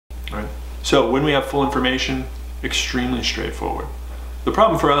right? So when we have full information, extremely straightforward. The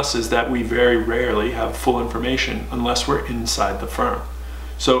problem for us is that we very rarely have full information unless we're inside the firm.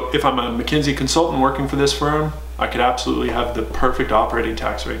 So if I'm a McKinsey consultant working for this firm, I could absolutely have the perfect operating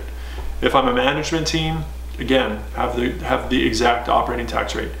tax rate. If I'm a management team, again, have the exact operating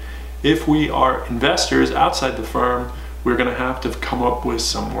tax rate. If we are investors outside the firm, we're going to have to come up with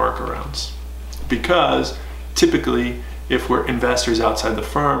some workarounds. Because typically, if we're investors outside the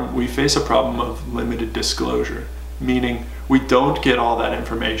firm, we face a problem of limited disclosure, meaning we don't get all that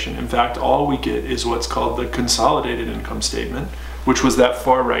information. In fact, all we get is what's called the consolidated income statement, which was that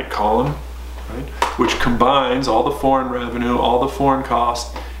far right column, right? Which combines all the foreign revenue, all the foreign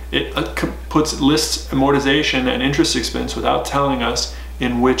costs. It lists amortization and interest expense without telling us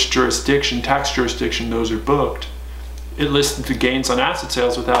in which jurisdiction, tax jurisdiction, those are booked. It lists the gains on asset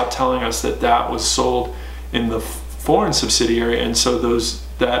sales without telling us that that was sold in the foreign subsidiary, and so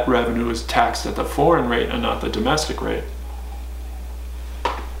that revenue is taxed at the foreign rate and not the domestic rate.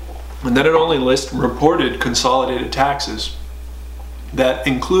 And then it only lists reported consolidated taxes that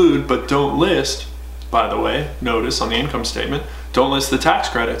include but don't list, by the way, notice on the income statement, don't list the tax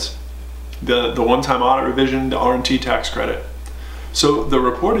credits, the one-time audit revision, the R&T tax credit. So the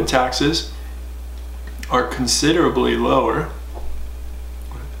reported taxes are considerably lower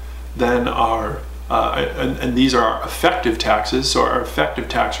than our, and these are our effective taxes. So our effective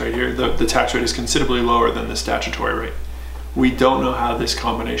tax rate here, the tax rate is considerably lower than the statutory rate. We don't know how this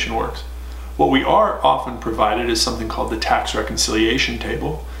combination works. What we are often provided is something called the tax reconciliation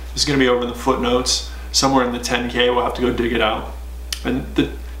table. This is going to be over in the footnotes, somewhere in the 10K, we'll have to go dig it out. And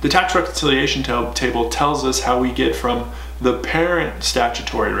the tax reconciliation table tells us how we get from the parent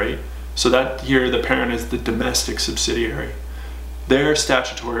statutory rate, so that here the parent is the domestic subsidiary. Their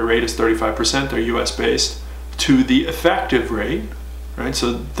statutory rate is 35%, they're US based, to the effective rate, right?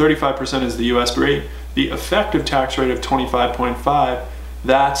 So 35% is the US rate. The effective tax rate of 25.5,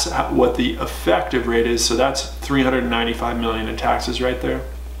 that's what the effective rate is, so that's 395 million in taxes right there.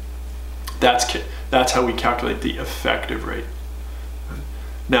 That's how we calculate the effective rate.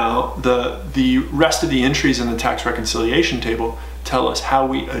 Now, the rest of the entries in the tax reconciliation table tell us how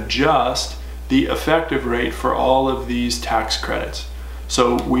we adjust the effective rate for all of these tax credits.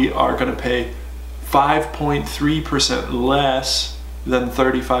 So we are going to pay 5.3% less than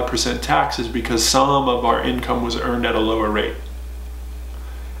 35% taxes because some of our income was earned at a lower rate.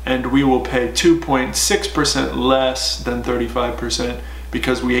 And we will pay 2.6% less than 35%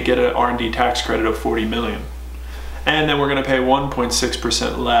 because we get an R&D tax credit of 40 million. And then we're going to pay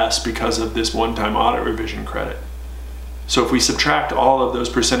 1.6% less because of this one-time audit revision credit. So if we subtract all of those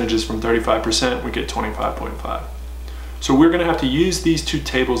percentages from 35%, we get 25.5. So we're going to have to use these two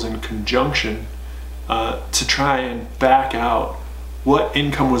tables in conjunction to try and back out what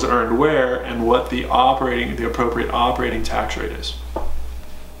income was earned where and what the appropriate operating tax rate is.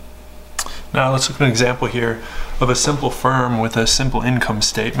 Now let's look at an example here of a simple firm with a simple income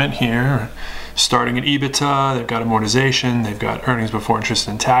statement here. Starting at EBITDA, they've got amortization, they've got earnings before interest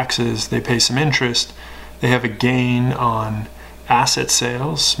and taxes, they pay some interest, they have a gain on asset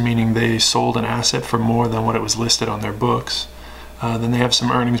sales, meaning they sold an asset for more than what it was listed on their books. Then they have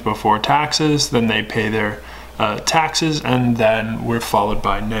some earnings before taxes, then they pay their taxes, and then we're followed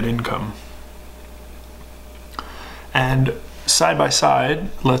by net income. And side by side,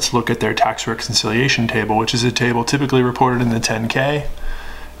 let's look at their tax reconciliation table, which is a table typically reported in the 10K.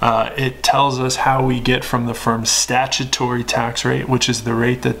 It tells us how we get from the firm's statutory tax rate, which is the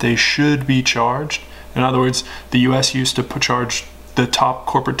rate that they should be charged. In other words, the US used to charge, the top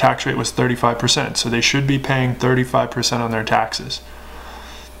corporate tax rate was 35%, so they should be paying 35% on their taxes.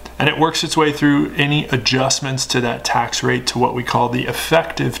 And it works its way through any adjustments to that tax rate to what we call the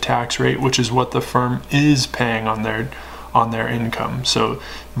effective tax rate, which is what the firm is paying on their income. So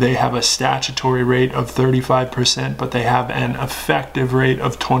they have a statutory rate of 35%, but they have an effective rate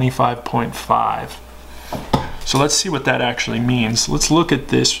of 25.5. So let's see what that actually means. Let's look at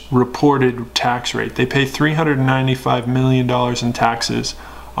this reported tax rate. They pay $395 million in taxes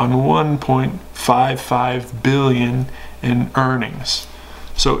on $1.55 billion in earnings.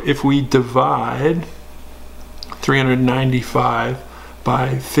 So if we divide 395 by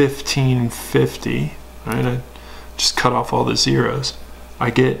 1550, right? I just cut off all the zeros.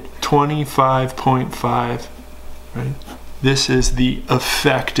 I get 25.5, right? This is the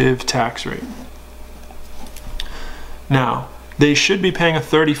effective tax rate. Now, they should be paying a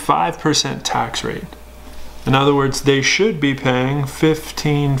 35% tax rate. In other words, they should be paying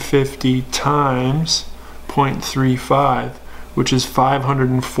 1550 times 0.35, which is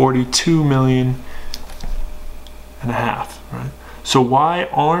 542 million and a half, right? So why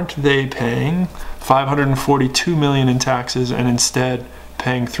aren't they paying 542 million in taxes and instead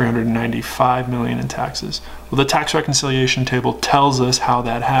paying 395 million in taxes? Well, the tax reconciliation table tells us how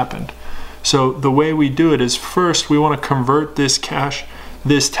that happened. So the way we do it is, first we want to convert this tax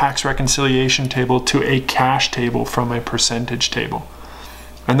reconciliation table to a cash table from a percentage table.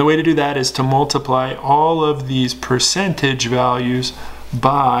 And the way to do that is to multiply all of these percentage values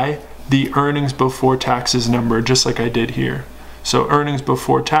by the earnings before taxes number, just like I did here. So earnings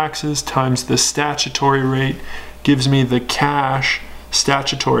before taxes times the statutory rate gives me the cash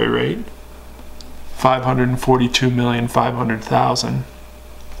statutory rate, 542,500,000.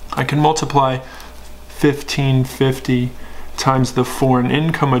 I can multiply 1550 times the foreign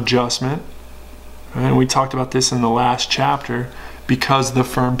income adjustment, and we talked about this in the last chapter. Because the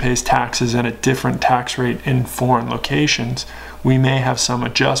firm pays taxes at a different tax rate in foreign locations, we may have some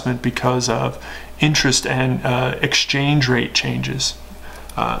adjustment because of interest and exchange rate changes.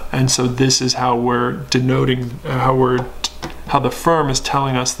 And so this is how we're denoting how the firm is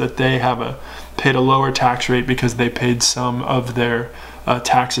telling us that they have paid a lower tax rate because they paid some of their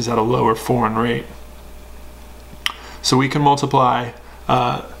taxes at a lower foreign rate. So we can multiply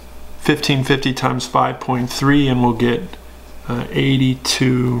 1550 times 5.3 and we'll get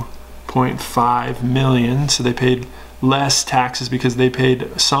 82.5 million. So they paid less taxes because they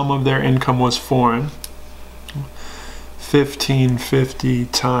paid some of their income was foreign. 1550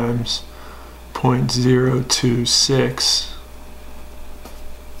 times 0.026.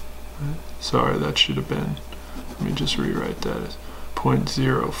 Sorry, that should have been, let me just rewrite that as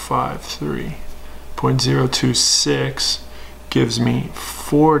 0.053. 0.026 gives me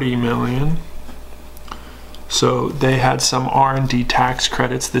 40 million. So they had some R&D tax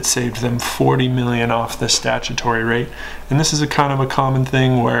credits that saved them 40 million off the statutory rate. And this is a kind of a common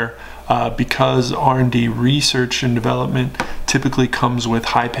thing where because R&D research and development typically comes with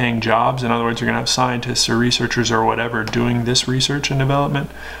high-paying jobs, in other words, you're going to have scientists or researchers or whatever doing this research and development,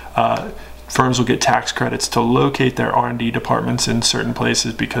 firms will get tax credits to locate their R&D departments in certain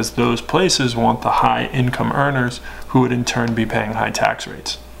places because those places want the high-income earners who would in turn be paying high tax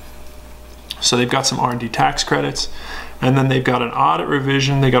rates. So they've got some R&D tax credits, and then they've got an audit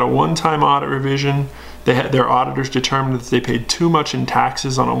revision. They got a one-time audit revision. Their auditors determined that they paid too much in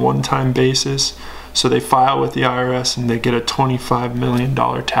taxes on a one-time basis, so they file with the IRS and they get a $25 million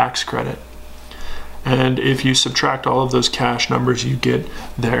tax credit. And if you subtract all of those cash numbers, you get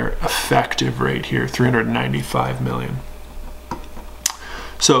their effective rate here, 395 million.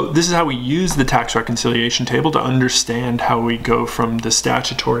 So this is how we use the tax reconciliation table to understand how we go from the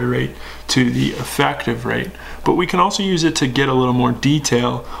statutory rate to the effective rate. But we can also use it to get a little more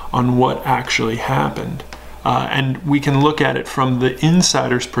detail on what actually happened. And we can look at it from the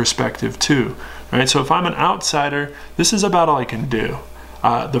insider's perspective too. Right? So if I'm an outsider, this is about all I can do.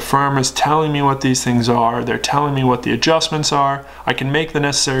 The firm is telling me what these things are. They're telling me what the adjustments are. I can make the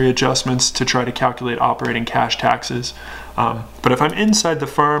necessary adjustments to try to calculate operating cash taxes. But if I'm inside the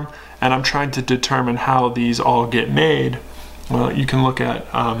firm and I'm trying to determine how these all get made, well, you can look at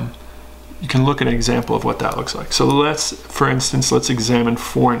an example of what that looks like. So for instance, let's examine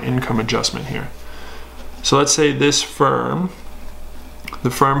foreign income adjustment here. So let's say this firm,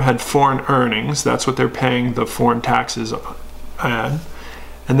 the firm had foreign earnings. That's what they're paying the foreign taxes at.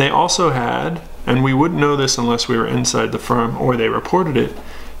 And they also had, and we wouldn't know this unless we were inside the firm or they reported it,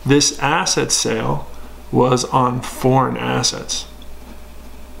 this asset sale was on foreign assets.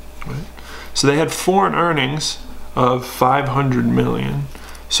 Right? So they had foreign earnings of 500 million.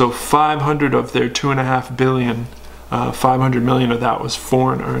 So 500 of their 2.5 billion, 500 million of that was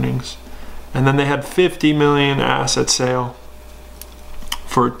foreign earnings. And then they had 50 million asset sale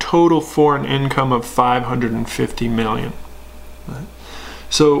for a total foreign income of 550 million. Right?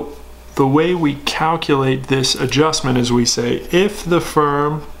 So the way we calculate this adjustment is we say if the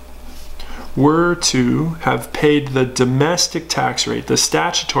firm were to have paid the domestic tax rate, the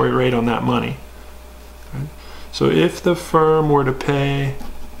statutory rate on that money. Right? So if the firm were to pay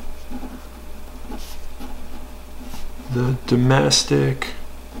the domestic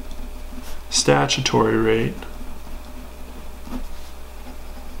statutory rate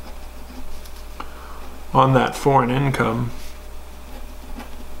on that foreign income,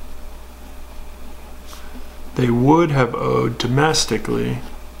 they would have owed domestically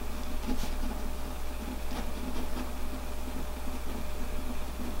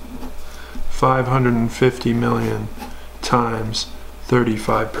 $550 million times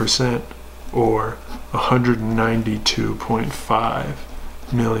 35%, or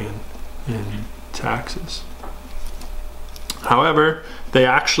 192.5 million in taxes. However, they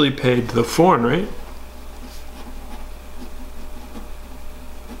actually paid the foreign rate,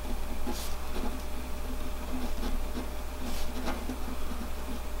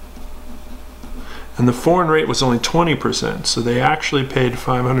 And the foreign rate was only 20%, so they actually paid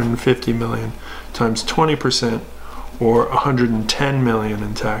 550 million times 20%, or 110 million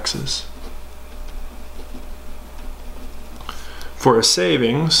in taxes. For a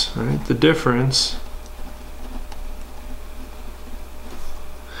savings, right, the difference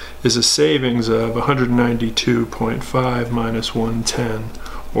is a savings of 192.5 minus 110,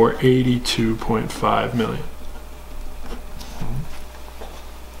 or 82.5 million.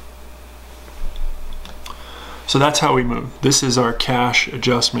 So that's how we move. This is our cash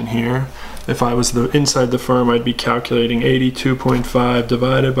adjustment here. If I was inside the firm, I'd be calculating 82.5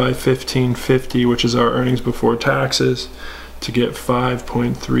 divided by 1550, which is our earnings before taxes, to get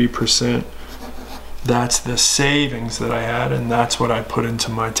 5.3%. That's the savings that I had, and that's what I put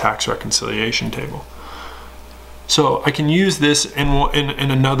into my tax reconciliation table. So I can use this in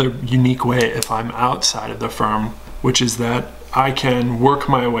another unique way if I'm outside of the firm, which is that I can work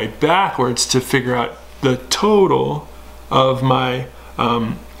my way backwards to figure out the total of my,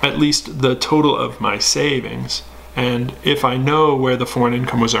 at least the total of my savings. And if I know where the foreign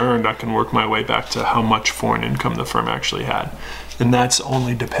income was earned, I can work my way back to how much foreign income the firm actually had. And that's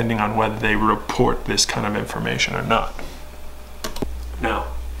only depending on whether they report this kind of information or not. Now,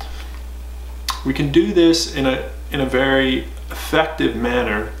 we can do this in a very effective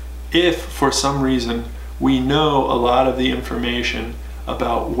manner if for some reason we know a lot of the information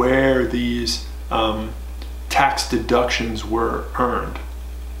about where these tax deductions were earned,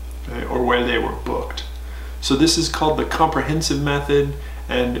 okay, or where they were booked. So this is called the comprehensive method,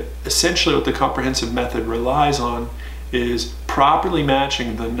 and essentially what the comprehensive method relies on is properly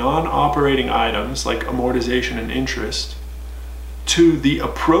matching the non-operating items like amortization and interest to the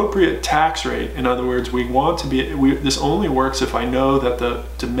appropriate tax rate. In other words, we want to be, this only works if I know that the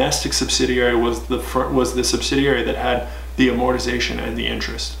domestic subsidiary was the subsidiary that had the amortization and the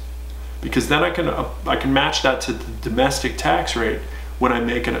interest, because then I can match that to the domestic tax rate when I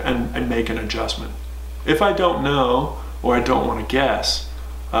make an adjustment. If I don't know, or I don't want to guess,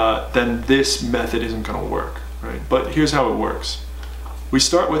 then this method isn't going to work, right? But here's how it works. We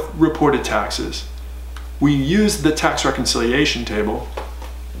start with reported taxes. We use the tax reconciliation table.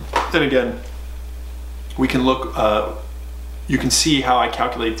 Then again, we can look, you can see how I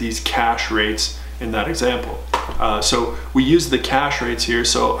calculate these cash rates in that example. So we use the cash rates here.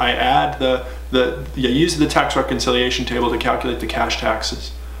 So I add use the tax reconciliation table to calculate the cash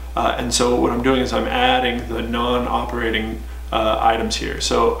taxes. And so what I'm doing is I'm adding the non-operating items here.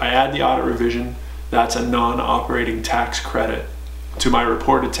 So I add the audit revision. That's a non-operating tax credit to my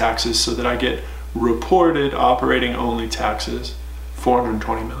reported taxes, so that I get reported operating only taxes,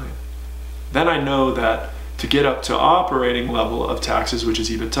 420 million. Then I know that to get up to operating level of taxes, which is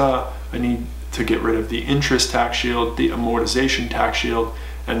EBITDA, I need to get rid of the interest tax shield, the amortization tax shield,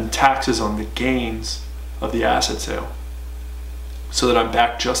 and taxes on the gains of the asset sale, so that I'm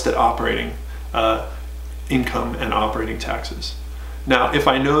back just at operating income and operating taxes. Now, if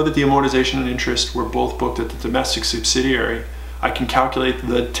I know that the amortization and interest were both booked at the domestic subsidiary, I can calculate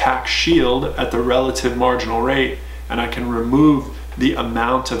the tax shield at the relative marginal rate, and I can remove the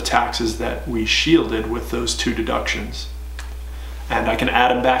amount of taxes that we shielded with those two deductions. And I can add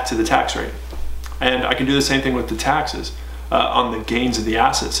them back to the tax rate. And I can do the same thing with the taxes on the gains of the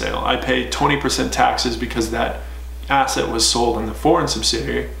asset sale. I pay 20% taxes because that asset was sold in the foreign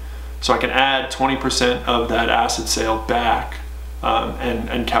subsidiary. So I can add 20% of that asset sale back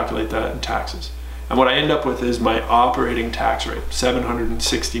and calculate that in taxes. And what I end up with is my operating tax rate,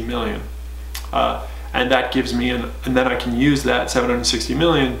 760 million. And that gives me, and then I can use that 760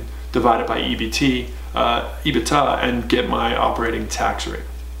 million divided by EBITDA and get my operating tax rate.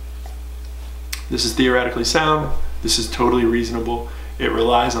 This is theoretically sound. This is totally reasonable. It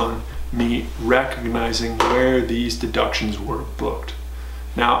relies on me recognizing where these deductions were booked.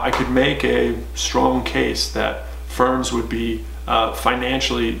 Now, I could make a strong case that firms would be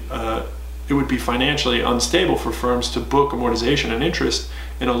it would be financially unstable for firms to book amortization and interest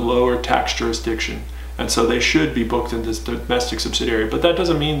in a lower tax jurisdiction. And so they should be booked in this domestic subsidiary. But that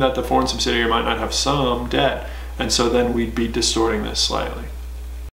doesn't mean that the foreign subsidiary might not have some debt. And so then we'd be distorting this slightly.